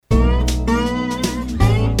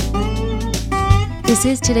This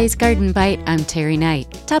is today's Garden Bite. I'm Terry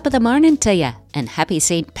Knight. Top of the morning to ya, and happy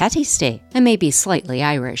St. Patty's Day. I may be slightly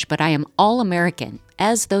Irish, but I am all American,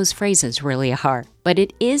 as those phrases really are. But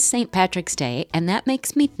it is St. Patrick's Day, and that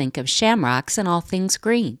makes me think of shamrocks and all things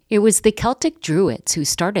green. It was the Celtic Druids who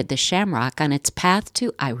started the shamrock on its path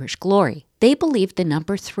to Irish glory. They believed the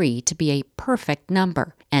number 3 to be a perfect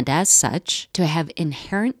number, and as such, to have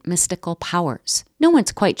inherent mystical powers. No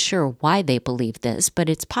one's quite sure why they believed this, but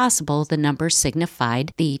it's possible the number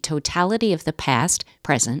signified the totality of the past,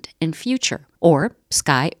 present, and future, or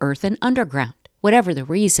sky, earth, and underground. Whatever the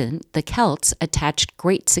reason, the Celts attached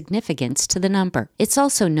great significance to the number. It's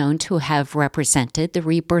also known to have represented the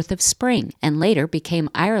rebirth of spring, and later became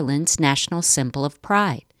Ireland's national symbol of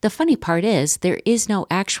pride. The funny part is, there is no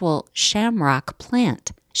actual shamrock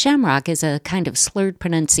plant. Shamrock is a kind of slurred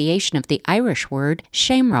pronunciation of the Irish word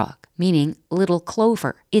shamrock, meaning little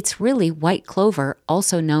clover. It's really white clover,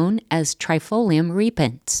 also known as Trifolium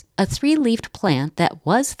repens, a 3-leafed plant that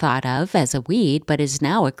was thought of as a weed but is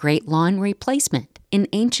now a great lawn replacement. In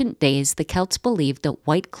ancient days, the Celts believed that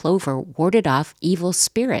white clover warded off evil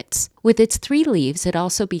spirits. With its 3 leaves, it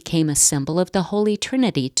also became a symbol of the Holy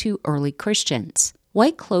Trinity to early Christians.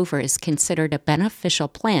 White clover is considered a beneficial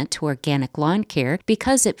plant to organic lawn care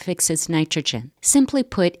because it fixes nitrogen. Simply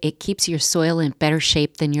put, it keeps your soil in better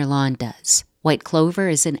shape than your lawn does. White clover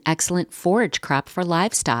is an excellent forage crop for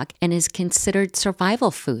livestock and is considered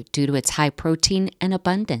survival food due to its high protein and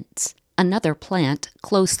abundance. Another plant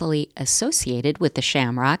closely associated with the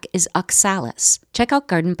shamrock is oxalis. Check out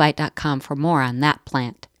gardenbite.com for more on that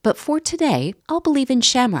plant. But for today, I'll believe in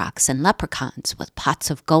shamrocks and leprechauns with pots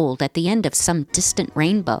of gold at the end of some distant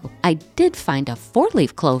rainbow. I did find a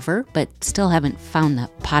 4-leaf clover, but still haven't found the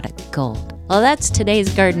pot of gold. Well, that's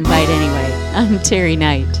today's Garden Bite anyway. I'm Terry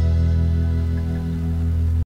Knight.